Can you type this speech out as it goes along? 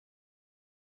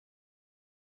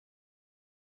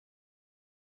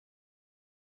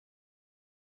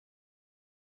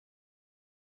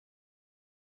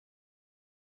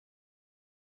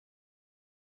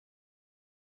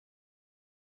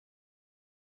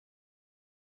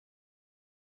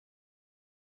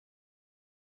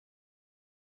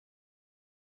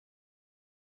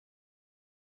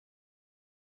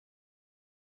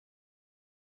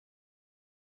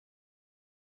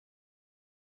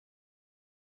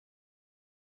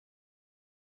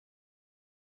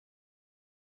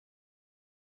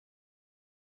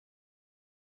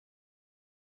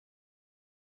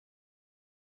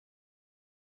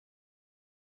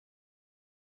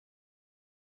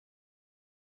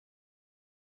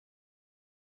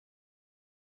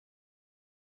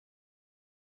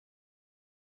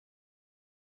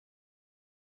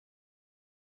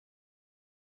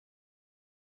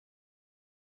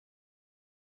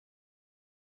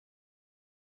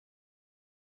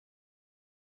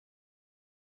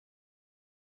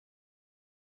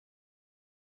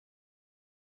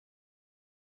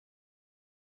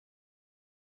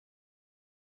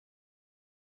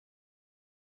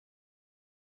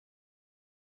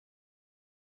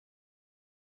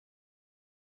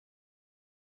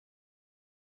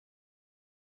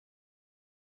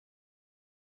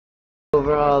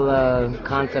overall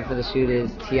concept for the shoot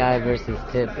is T.I. versus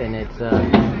Tip, and it's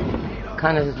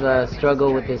kind of a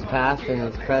struggle with his past and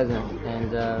his present,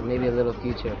 and maybe a little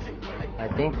future. I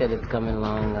think that it's coming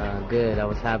along good. I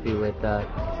was happy with,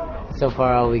 so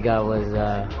far all we got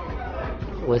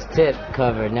was Tip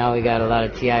covered. Now we got a lot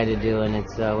of T.I. to do, and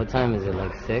it's, what time is it,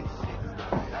 like 6?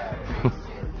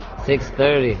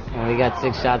 6:30, and we got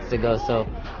 6 shots to go, so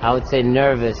I would say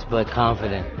nervous but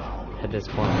confident at this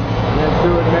point. Let's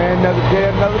do it, man. Another day,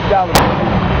 another dollar.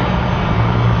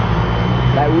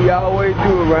 Like we always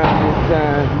do around this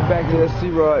time. You back to that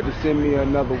C-Rod to send me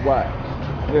another watch.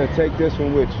 Yeah, take this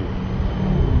one with you.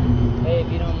 Hey,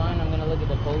 if you don't mind, I'm going to look at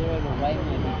the Polaroid and write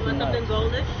me. Want something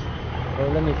goldish? Well,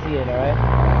 let me see it, alright?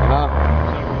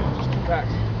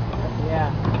 Facts. Yeah.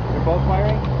 You're both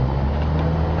firing?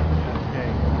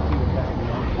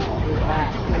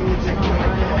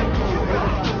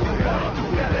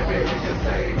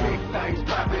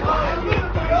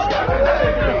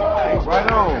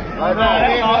 Right on.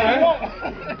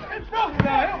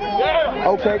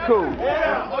 Okay, cool.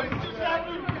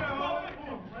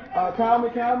 Call me.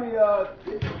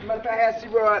 Matter of fact, have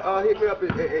C-Rod hit me up at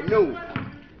noon.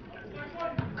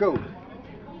 Cool.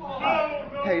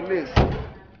 Hey, listen.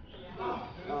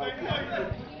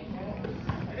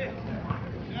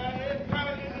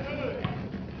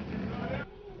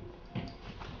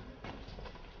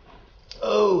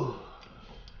 Oh.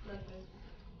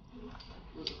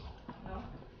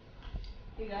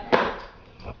 You got it?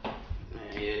 Man,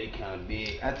 yeah, they kind of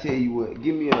big. I tell you what,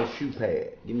 give me a shoe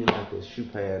pad. Give me like a shoe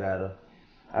pad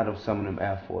out of some of them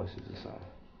Air Forces or something.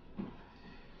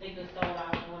 Take the stole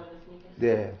out of one of the sneakers?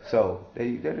 Yeah, so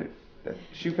that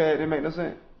shoe pad didn't make no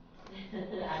sense. I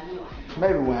know.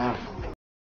 Maybe when I'm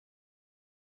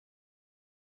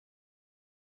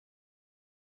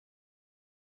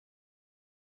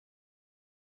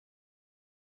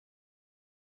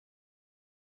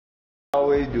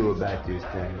always do about this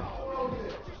thing.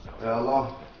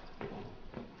 Hello?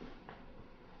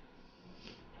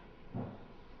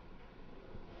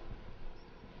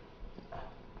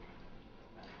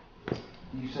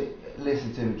 You say,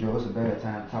 listen to me, Joe, it's a bad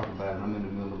time to talk about it. I'm in the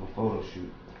middle of a photo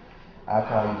shoot. I'll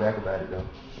call you back about it, though.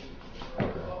 Okay.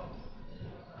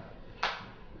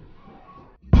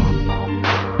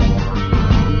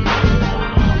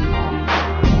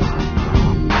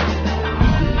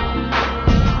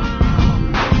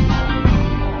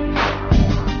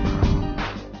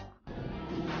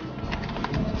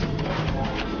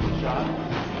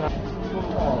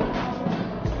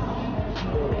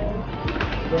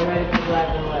 Get ready for black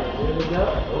and white. Here we go.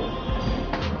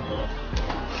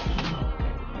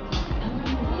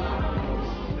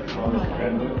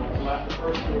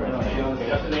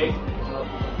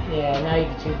 Yeah, now you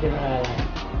can choose different highlights.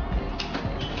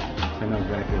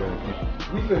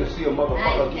 We finna see a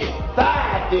motherfucker get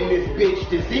fired in this bitch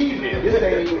this evening. This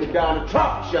ain't even the Donald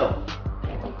Trump show.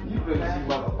 You finna see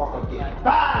motherfucker get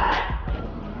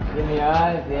fired. Give me your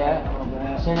eyes,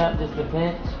 yeah. Chin up just a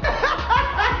pinch.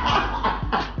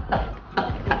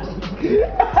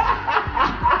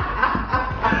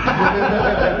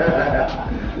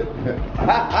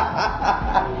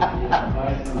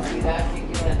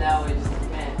 That way, just a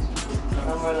pinch.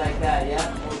 Somewhere like that, yeah?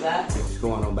 What was that? It's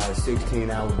going on about a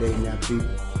 16-hour day now,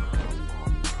 people.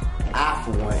 I,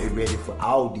 for one, am ready for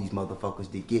all these motherfuckers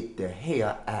to get the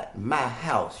hell out my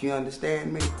house. You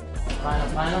understand me?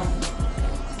 Final.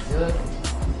 Do it.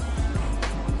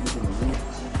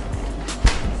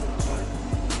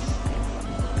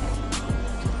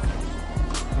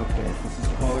 Okay, this is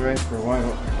Polaroid for a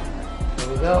while. Here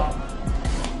we go.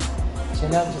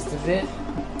 Chin up just a bit.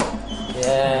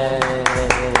 Yeah.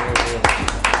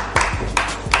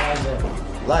 Pleasure.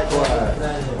 Likewise.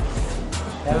 Pleasure.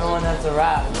 Everyone, that's a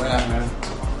wrap. What up, man?